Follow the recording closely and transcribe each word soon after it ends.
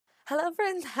Hello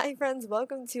friends, hi friends,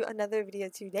 welcome to another video.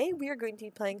 Today we are going to be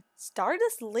playing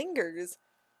StarDust Lingers.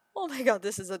 Oh my god,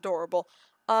 this is adorable.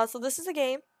 So this is a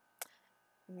game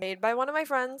made by one of my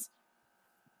friends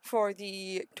for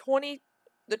the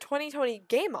 2020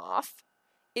 game off.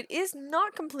 It is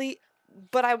not complete,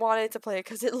 but I wanted to play it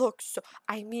because it looks so,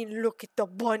 look at the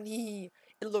bunny.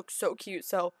 It looks so cute,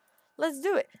 so let's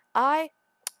do it. I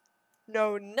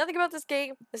know nothing about this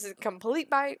game. This is a complete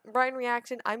Brian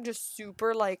reaction. I'm just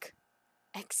super,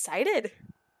 excited.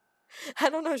 I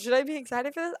don't know. Should I be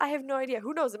excited for this? I have no idea.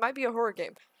 Who knows? It might be a horror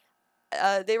game.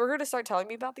 They were going to start telling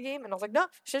me about the game, and I was like, no,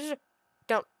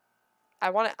 don't. I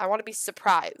want to be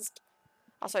surprised.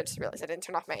 Also, I just realized I didn't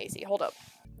turn off my AC. Hold up.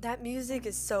 That music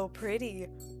is so pretty.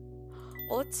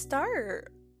 Well, let's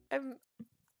start.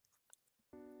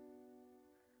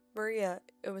 Maria,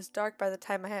 it was dark by the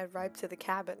time I had arrived to the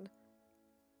cabin.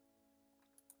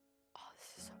 Oh,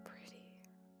 this is so pretty.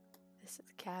 This is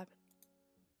the cabin.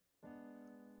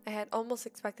 I had almost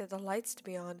expected the lights to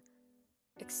be on,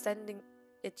 extending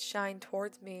its shine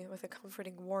towards me with a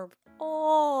comforting warmth.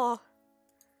 Oh!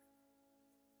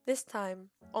 This time,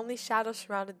 only shadows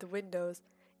surrounded the windows.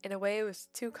 In a way, it was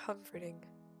too comforting.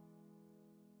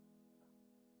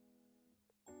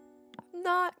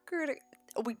 Not good.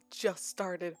 We just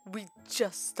started.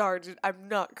 I'm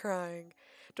not crying.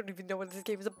 Don't even know what this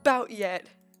game is about yet.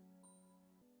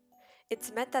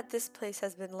 It's meant that this place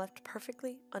has been left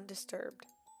perfectly undisturbed.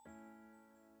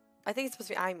 I think it's supposed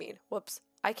to be Whoops.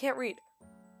 I can't read.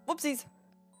 Whoopsies.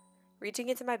 Reaching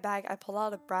into my bag, I pulled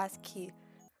out a brass key.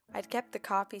 I'd kept the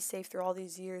copy safe through all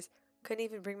these years. Couldn't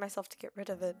even bring myself to get rid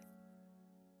of it.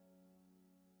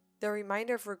 The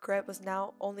reminder of regret was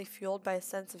now only fueled by a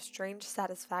sense of strange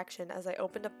satisfaction as I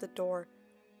opened up the door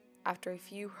after a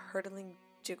few hurtling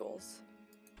jiggles.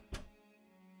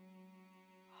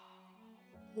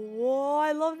 Whoa,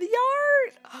 I love the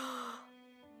art!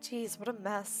 Jeez, what a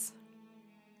mess.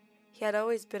 He had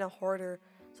always been a hoarder,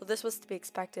 so this was to be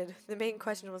expected. The main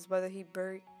question was whether he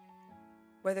buried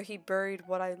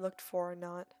what I looked for or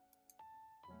not.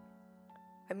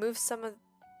 I moved some of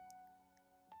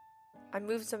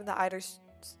the items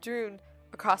strewn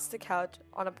across the couch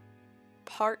on a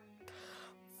part.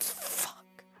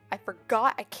 Fuck! I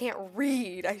forgot I can't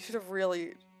read. I should have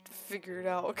really figured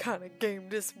out what kind of game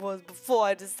this was before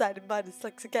I decided my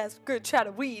dyslexic ass could try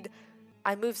to weed.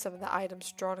 I moved some of the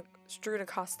items strewn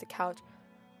across the couch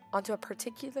onto a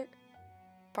particulous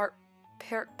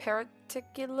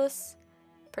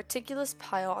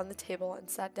pile on the table and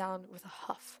sat down with a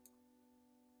huff.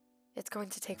 It's going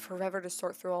to take forever to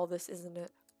sort through all this, isn't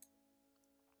it?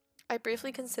 I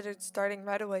briefly considered starting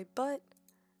right away, but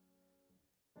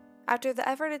after the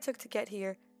effort it took to get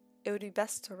here, it would be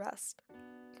best to rest.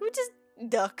 Can we just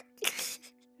duck?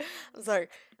 I'm sorry.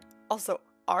 Also,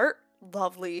 art?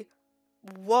 Lovely.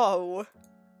 Whoa.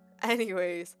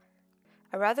 Anyways,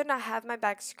 I'd rather not have my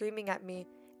back screaming at me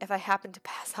if I happen to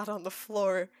pass out on the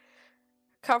floor.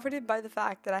 Comforted by the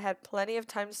fact that I had plenty of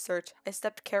time to search, I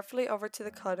stepped carefully over to the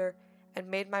clutter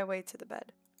and made my way to the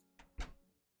bed.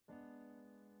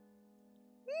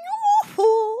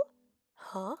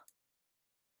 Huh?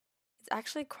 It's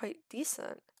actually quite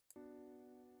decent.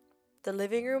 The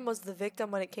living room was the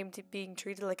victim when it came to being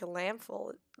treated like a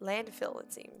landfill,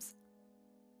 it seems.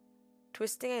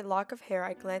 Twisting a lock of hair,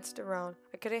 I glanced around.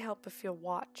 I couldn't help but feel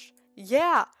watched.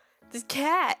 Yeah! This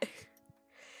cat!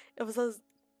 It was as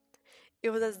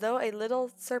though a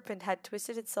little serpent had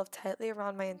twisted itself tightly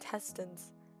around my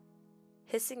intestines,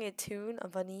 hissing a tune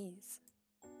of unease.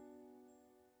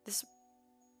 Did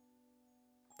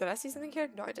I see something here?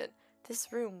 No, I didn't.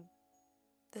 This room.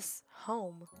 This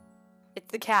home.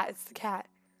 It's the cat.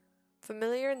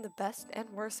 Familiar in the best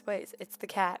and worst ways. It's the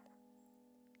cat.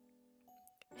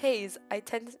 Hazed, I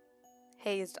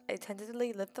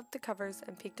tentatively lifted up the covers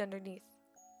and peeked underneath.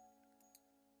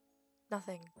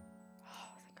 Nothing.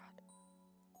 Oh, thank God.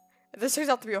 This turns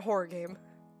out to be a horror game.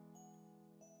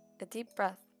 A deep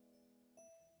breath.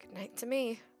 Good night to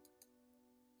me.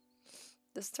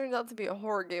 This turns out to be a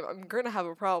horror game. I'm gonna have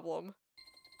a problem.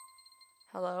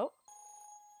 Hello?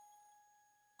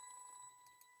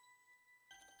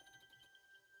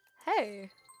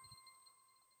 Hey.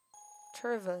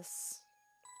 Travis.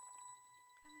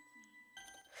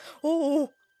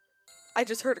 Oh! I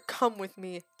just heard it come with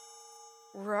me.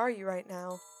 Where are you right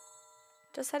now?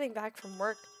 Just heading back from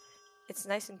work. It's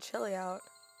nice and chilly out.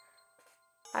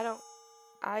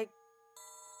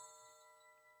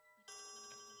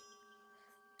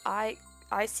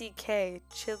 ICK,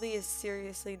 chilly is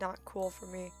seriously not cool for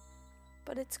me.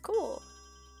 But it's cool.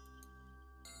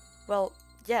 Well,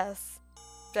 yes.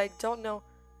 But I don't know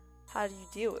how do you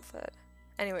deal with it.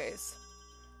 Anyways.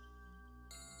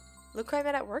 Look who I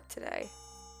met at work today.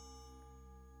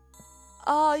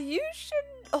 You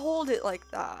shouldn't hold it like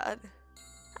that.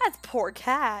 That's poor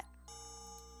cat.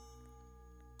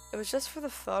 It was just for the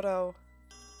photo.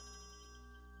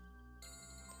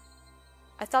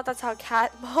 I thought that's how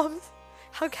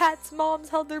cats' moms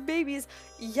held their babies.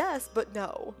 Yes, but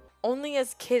no. Only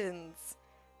as kittens.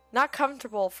 Not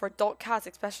comfortable for adult cats,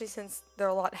 especially since they're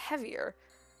a lot heavier.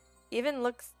 Even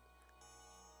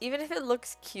if it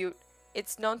looks cute,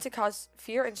 it's known to cause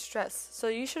fear and stress, so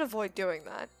you should avoid doing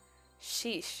that.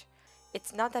 Sheesh.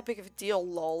 It's not that big of a deal,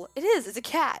 lol. It is, it's a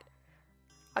cat.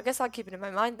 I guess I'll keep it in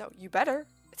my mind though. You better.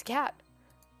 It's a cat.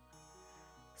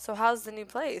 So how's the new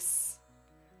place?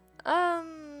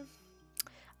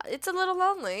 It's a little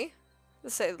lonely, to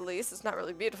say the least. It's not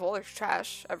really beautiful. There's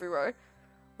trash everywhere.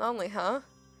 Lonely, huh?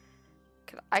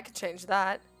 I could change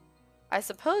that. I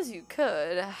suppose you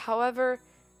could. However,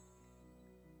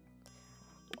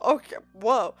 okay,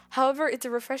 whoa. However, it's a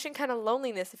refreshing kind of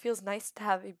loneliness. It feels nice to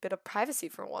have a bit of privacy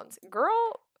for once.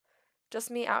 Girl, just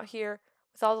me out here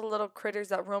with all the little critters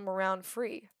that roam around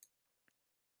free.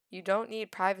 You don't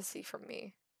need privacy from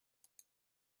me.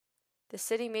 The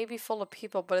city may be full of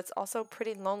people, but it's also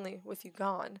pretty lonely with you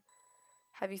gone.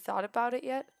 Have you thought about it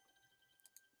yet?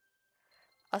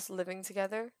 Us living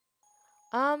together?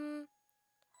 I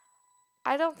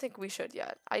don't think we should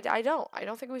yet. I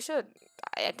don't think we should.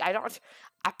 I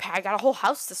got a whole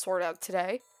house to sort out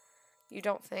today. You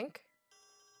don't think?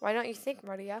 Why don't you think,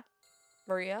 Maria?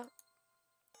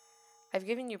 I've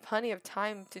given you plenty of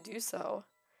time to do so.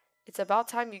 It's about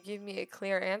time you give me a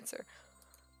clear answer.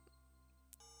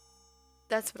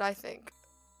 That's what I think.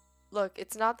 Look,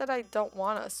 it's not that I don't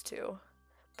want us to,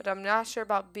 but I'm not sure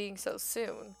about being so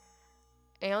soon.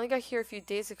 I only got here a few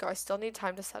days ago. I still need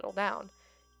time to settle down.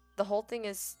 The whole thing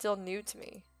is still new to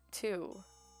me, too.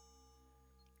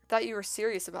 I thought you were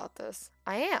serious about this.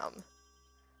 I am.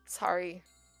 Sorry.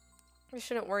 You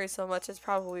shouldn't worry so much. It's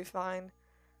probably fine.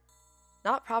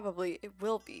 Not probably. It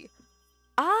will be.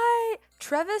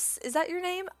 Travis, is that your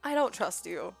name? I don't trust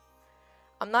you.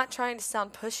 I'm not trying to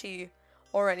sound pushy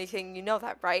or anything. You know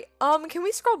that, right? Can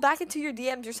we scroll back into your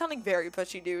DMs? You're sounding very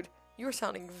pushy, dude. You're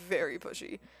sounding very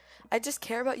pushy. I just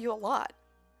care about you a lot.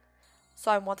 So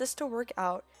I want this to work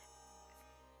out.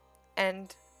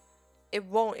 And it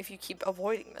won't if you keep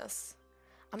avoiding this.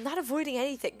 I'm not avoiding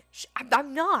anything.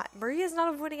 I'm not. Maria's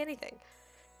not avoiding anything.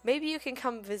 Maybe you can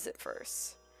come visit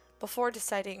first. Before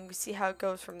deciding, we see how it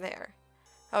goes from there.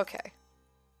 Okay.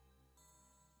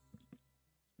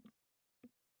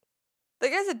 The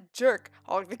guy's a jerk.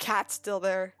 Oh, the cat's still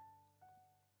there.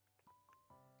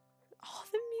 Oh,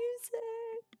 the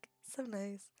music. So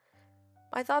nice.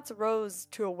 My thoughts rose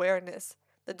to awareness,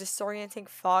 the disorienting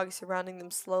fog surrounding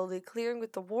them slowly clearing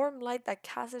with the warm light that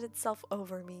casted itself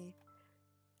over me.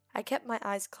 I kept my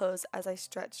eyes closed as I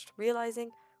stretched,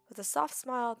 realizing with a soft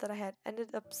smile that I had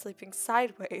ended up sleeping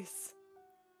sideways.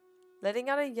 Letting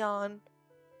out a yawn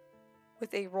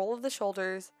with a roll of the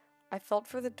shoulders, I felt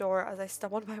for the door as I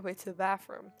stumbled my way to the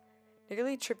bathroom,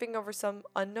 nearly tripping over some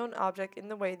unknown object in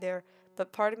the way there,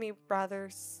 but part of me rather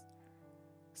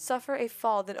suffer a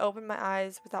fall than open my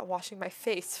eyes without washing my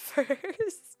face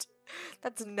first.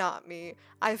 That's not me.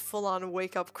 I full on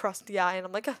wake up crusty eye and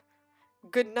I'm like,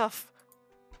 good enough.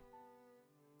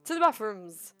 To the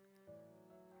bathrooms.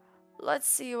 Let's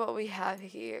see what we have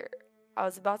here. I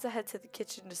was about to head to the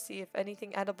kitchen to see if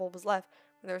anything edible was left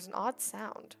when there was an odd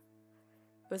sound.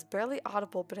 It was barely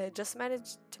audible, but I had just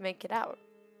managed to make it out.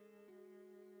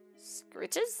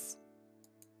 Scritches?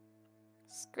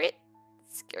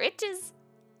 Scritches?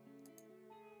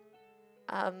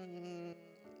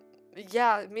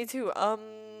 Yeah, me too. I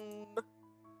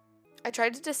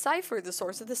tried to decipher the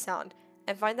source of the sound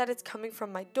and find that it's coming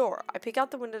from my door. I peek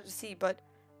out the window to see, but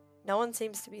no one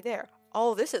seems to be there.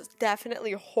 Oh, this is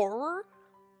definitely horror.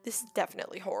 This is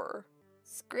definitely horror.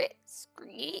 Scritches.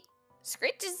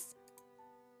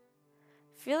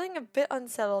 Feeling a bit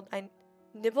unsettled, I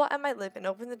nibble at my lip and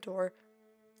open the door.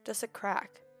 Just a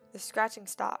crack. The scratching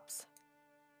stops.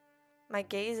 My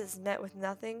gaze is met with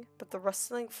nothing but the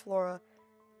rustling flora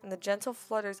and the gentle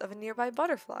flutters of a nearby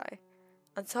butterfly,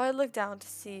 until I look down to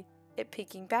see it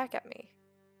peeking back at me.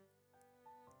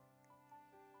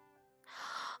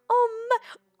 Oh my,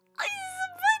 it's a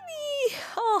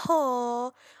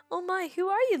bunny! Oh my, who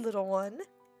are you, little one?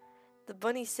 The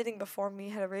bunny sitting before me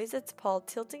had raised its paw,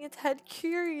 tilting its head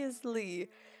curiously.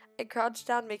 I crouched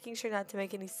down, making sure not to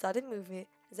make any sudden movement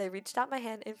as I reached out my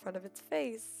hand in front of its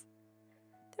face.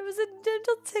 There was a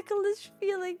gentle ticklish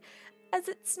feeling as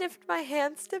it sniffed my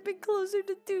hand, stepping closer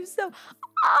to do so.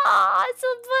 Ah, it's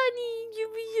a bunny!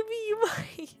 Yubi, yubi,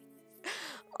 yubi.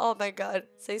 Oh my god.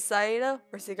 Say Saida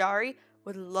or Sigari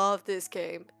would love this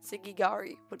game.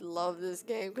 Sigigari would love this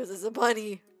game because it's a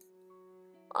bunny.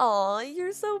 Aw,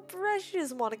 you're so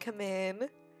precious. Want to come in?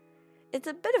 It's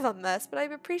a bit of a mess, but I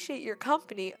appreciate your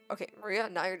company. Okay, Maria,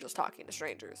 now you're just talking to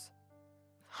strangers.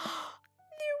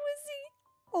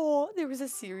 There was a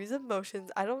series of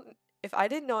motions. If I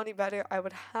didn't know any better, I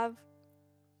would have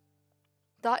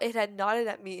thought it had nodded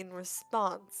at me in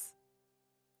response.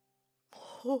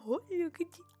 Oh, look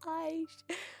at the eyes.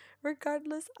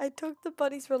 Regardless, I took the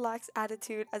bunny's relaxed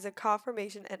attitude as a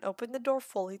confirmation and opened the door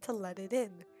fully to let it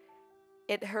in.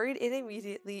 It hurried in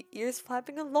immediately, ears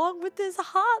flapping along with his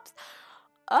hops.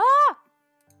 Ah!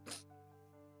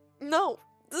 No,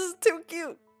 this is too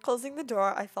cute. Closing the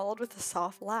door, I followed with a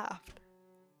soft laugh.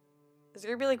 Is it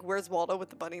gonna be like, where's Waldo with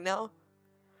the bunny now?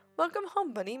 Welcome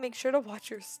home, bunny. Make sure to watch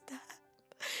your step.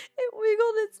 It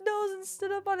wiggled its nose and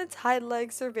stood up on its hind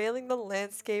legs, surveilling the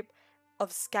landscape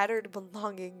of scattered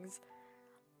belongings.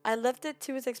 I left it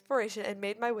to its exploration and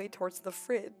made my way towards the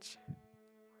fridge.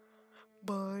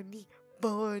 Bunny,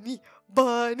 bunny,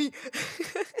 bunny.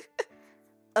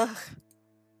 Ugh.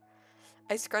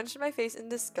 I scrunched my face in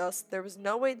disgust. There was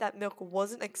no way that milk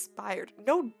wasn't expired.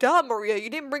 No duh, Maria, you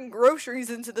didn't bring groceries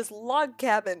into this log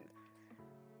cabin.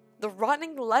 The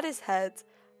rotting lettuce heads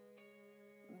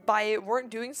by it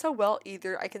weren't doing so well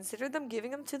either. I considered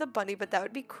giving them to the bunny, but that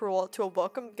would be cruel to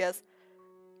welcome a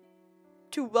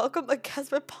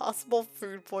guest with possible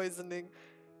food poisoning.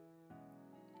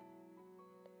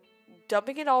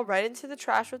 Dumping it all right into the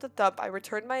trash with a thump, I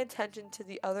returned my attention to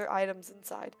the other items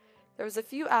inside. There was a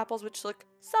few apples which looked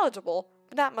salvageable,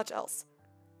 but not much else.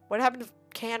 What happened to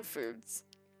canned foods?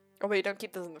 Oh wait, don't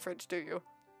keep those in the fridge, do you?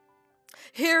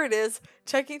 Here it is!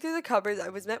 Checking through the cupboards, I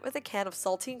was met with a can of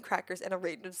saltine crackers and a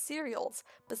range of cereals.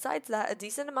 Besides that, a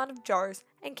decent amount of jars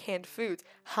and canned foods.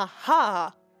 Ha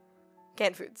ha!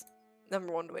 Canned foods.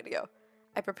 Number one way to go.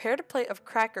 I prepared a plate of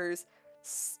crackers,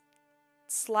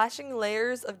 slashing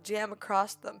layers of jam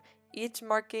across them, each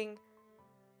marked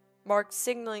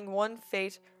signaling one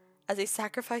fate as a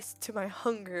sacrifice to my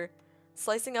hunger.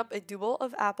 Slicing up a doobie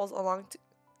of apples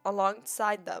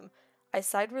alongside them, I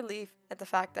sighed relief at the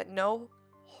fact that no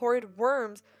horrid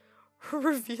worms were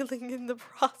revealing in the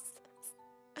process.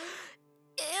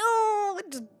 Ew!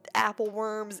 Just apple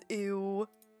worms, ew.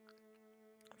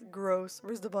 Gross.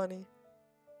 Where's the bunny?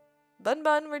 Bun,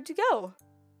 where'd you go?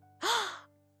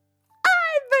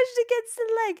 I brushed against the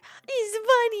leg. He's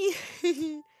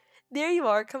bunny. There you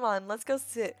are. Come on, let's go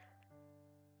sit.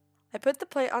 I put the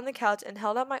plate on the couch and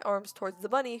held out my arms towards the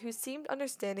bunny, who seemed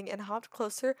understanding and hopped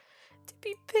closer to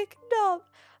be picked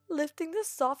up. Lifting the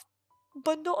soft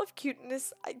bundle of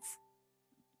cuteness,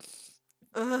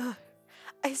 I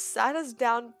sat us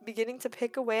down, beginning to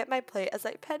pick away at my plate as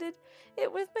I petted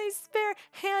it with my spare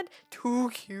hand. Too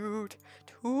cute.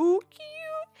 Too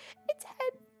cute. Its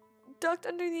head ducked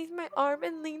underneath my arm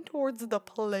and leaned towards the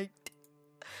plate.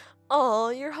 Aw,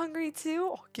 you're hungry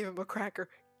too? Oh, give him a cracker.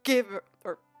 Give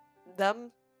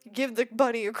the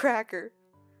bunny a cracker.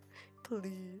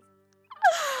 Please.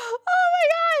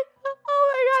 Oh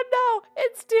my god, no!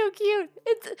 It's too cute!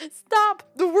 Stop!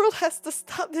 The world has to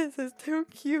stop. This is too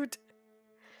cute.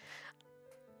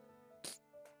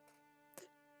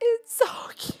 It's so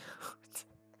cute.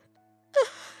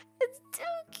 It's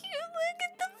too cute. Look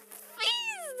at the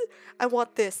face. I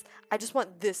want this. I just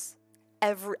want this.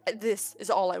 This is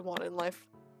all I want in life.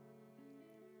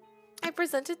 I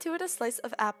presented to it a slice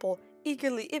of apple.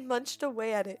 Eagerly, it munched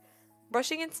away at it,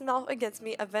 brushing its mouth against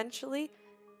me. Eventually,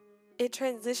 it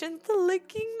transitioned to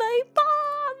licking my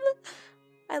palm.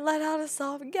 I let out a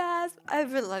soft gasp.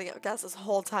 I've been letting out gas this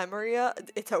whole time, Maria.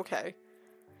 It's okay.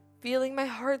 Feeling my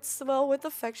heart swell with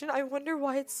affection, I wonder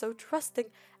why it's so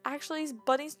trusting. Actually,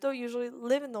 bunnies don't usually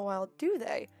live in the wild, do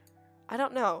they? I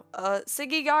don't know.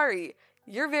 Sigigari,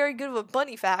 you're very good with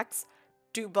bunny facts.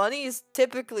 Do bunnies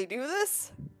typically do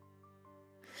this?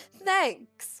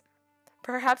 Thanks.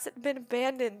 Perhaps it had been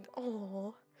abandoned.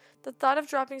 Oh, the thought of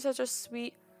dropping such a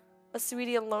sweetie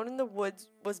alone in the woods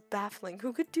was baffling.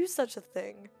 Who could do such a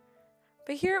thing?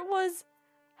 But here it was,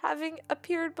 having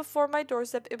appeared before my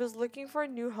doorstep. It was looking for a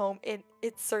new home, and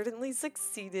it certainly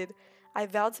succeeded. I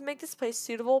vowed to make this place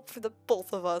suitable for the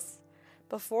both of us.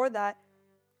 Before that,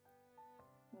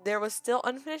 there was still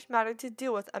unfinished matter to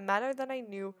deal with, a matter that I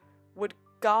knew would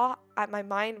gnaw at my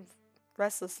mind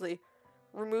restlessly,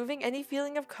 removing any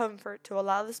feeling of comfort to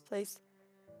allow this place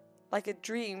like a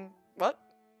dream. What?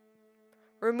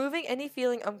 Removing any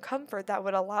feeling of comfort that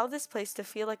would allow this place to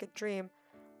feel like a dream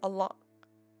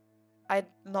I'd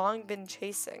long been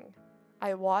chasing.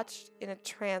 I watched in a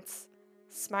trance,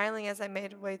 smiling as I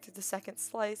made way through the second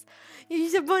slice.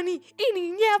 He's a bunny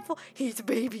eating an apple. He's a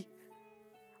baby.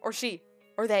 Or she.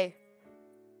 Or they.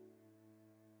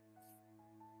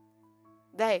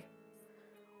 They.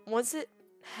 Once it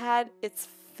had its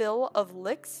fill of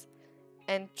licks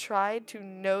and tried to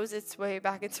nose its way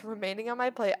back into remaining on my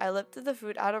plate, I lifted the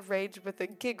food out of rage with a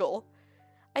giggle.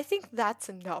 I think that's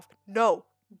enough. No,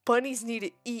 bunnies need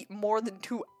to eat more than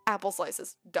 2 apple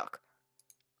slices. Duck.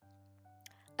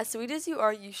 As sweet as you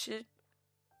are, you should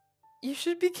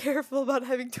be careful about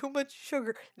having too much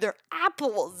sugar. They're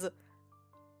apples.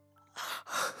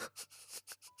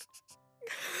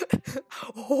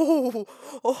 oh.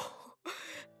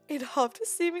 It huffed,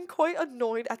 seeming quite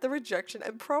annoyed at the rejection,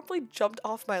 and promptly jumped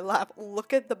off my lap.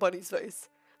 Look at the bunny's face.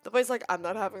 The bunny's like, I'm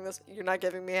not having this. You're not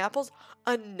giving me apples?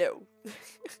 No.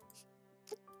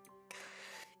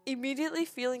 Immediately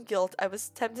feeling guilt, I was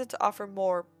tempted to offer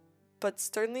more, but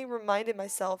sternly reminded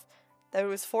myself that it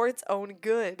was for its own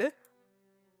good.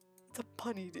 It's a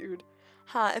bunny, dude.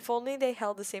 If only they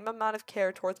held the same amount of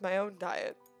care towards my own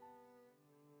diet.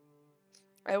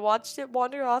 I watched it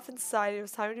wander off and sighed. It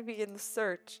was time to begin the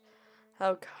search.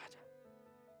 Oh, God.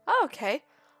 Oh, okay.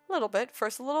 A little bit.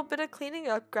 First, a little bit of cleaning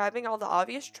up, grabbing all the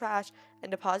obvious trash,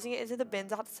 and depositing it into the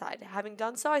bins outside. Having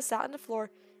done so, I sat on the floor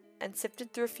and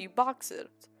sifted through a few boxes.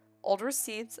 Old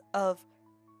receipts of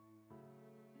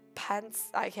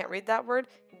I can't read that word,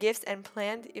 gifts and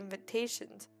planned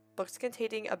invitations. Books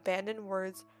containing abandoned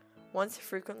words once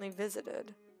frequently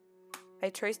visited. I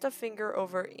traced a finger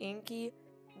over inky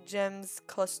gems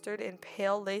clustered in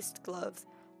pale laced gloves,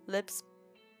 lips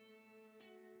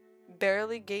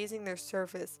barely gazing their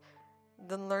surface,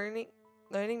 the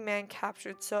learning man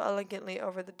captured so elegantly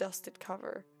over the dusted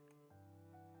cover.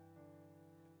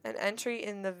 An entry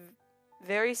in the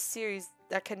very series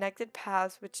that connected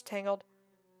paths which tangled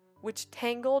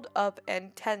up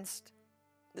and tensed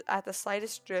at the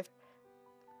slightest drift,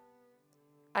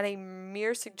 at a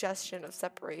mere suggestion of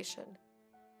separation.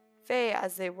 Fey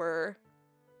as they were,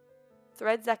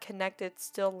 threads that connected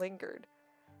still lingered.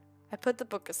 I put the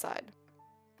book aside.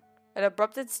 An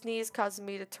abrupted sneeze caused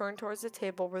me to turn towards the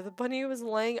table where the bunny was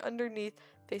laying underneath,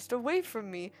 faced away from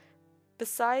me.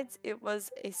 Besides, it was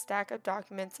a stack of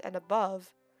documents, and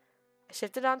above. I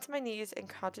shifted onto my knees and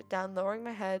crouched down, lowering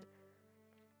my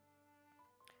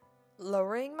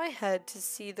head to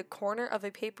see the corner of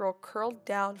a paper roll curled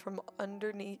down from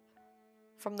the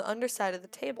underside of the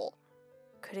table.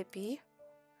 Could it be?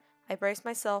 I braced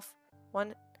myself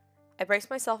on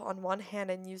one hand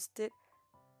and used the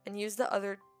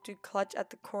other to clutch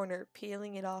at the corner,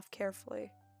 peeling it off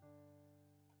carefully.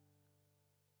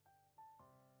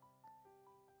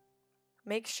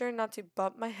 Make sure not to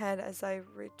bump my head as I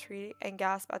retreat and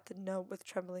gasp at the note with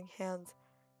trembling hands.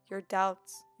 Your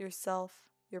doubts, yourself,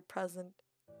 your present.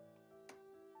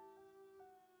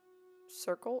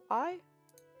 Circle I?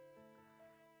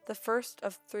 The first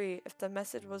of 3, if the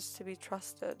message was to be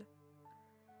trusted.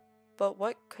 But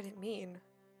what could it mean?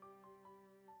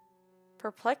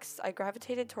 Perplexed, I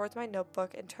gravitated towards my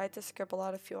notebook and tried to scribble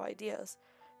out a few ideas.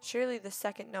 Surely the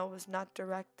second note was not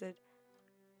directed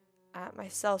at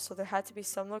myself, so there had to be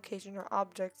some location or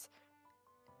objects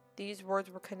these words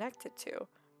were connected to.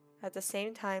 At the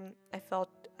same time, I felt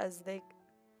as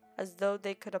though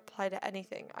they could apply to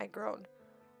anything. I groaned.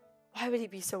 Why would he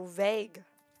be so vague?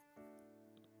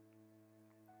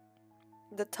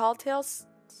 The telltale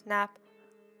snap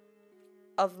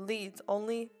of leads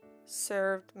only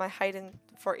served my heightened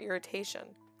for irritation.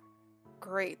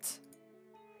 Great.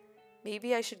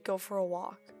 Maybe I should go for a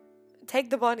walk. Take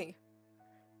the bunny.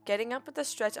 Getting up with a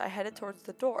stretch, I headed towards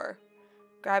the door.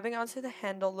 Grabbing onto the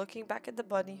handle, looking back at the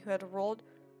bunny who had rolled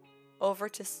over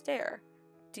to stare.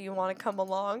 Do you want to come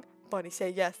along? Bunny say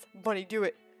yes. Bunny do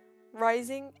it.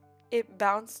 Rising, it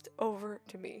bounced over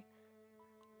to me.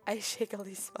 I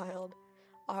shakily smiled.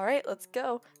 Alright, let's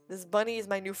go. This bunny is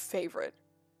my new favorite.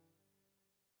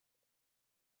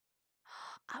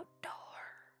 Outdoor.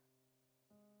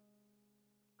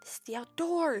 This is the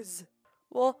outdoors.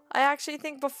 Well, I actually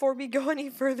think before we go any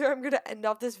further, I'm going to end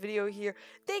off this video here.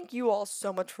 Thank you all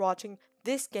so much for watching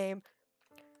this game.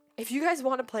 If you guys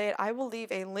want to play it, I will leave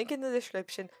a link in the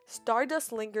description.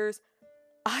 StarDust Lingers.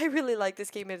 I really like this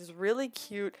game. It is really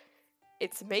cute.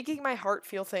 It's making my heart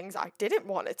feel things I didn't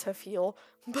want it to feel.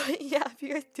 But yeah, if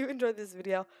you guys do enjoy this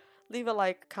video, leave a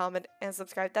like, comment, and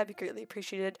subscribe. That'd be greatly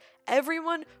appreciated.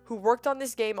 Everyone who worked on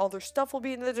this game, all their stuff will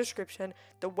be in the description.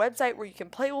 The website where you can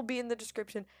play will be in the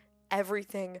description.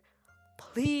 Everything.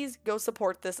 Please go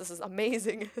support this. This is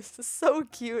amazing. This is so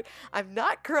cute. I'm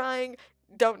not crying.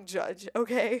 Don't judge,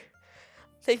 okay?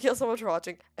 Thank you all so much for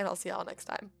watching, and I'll see y'all next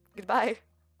time. Goodbye.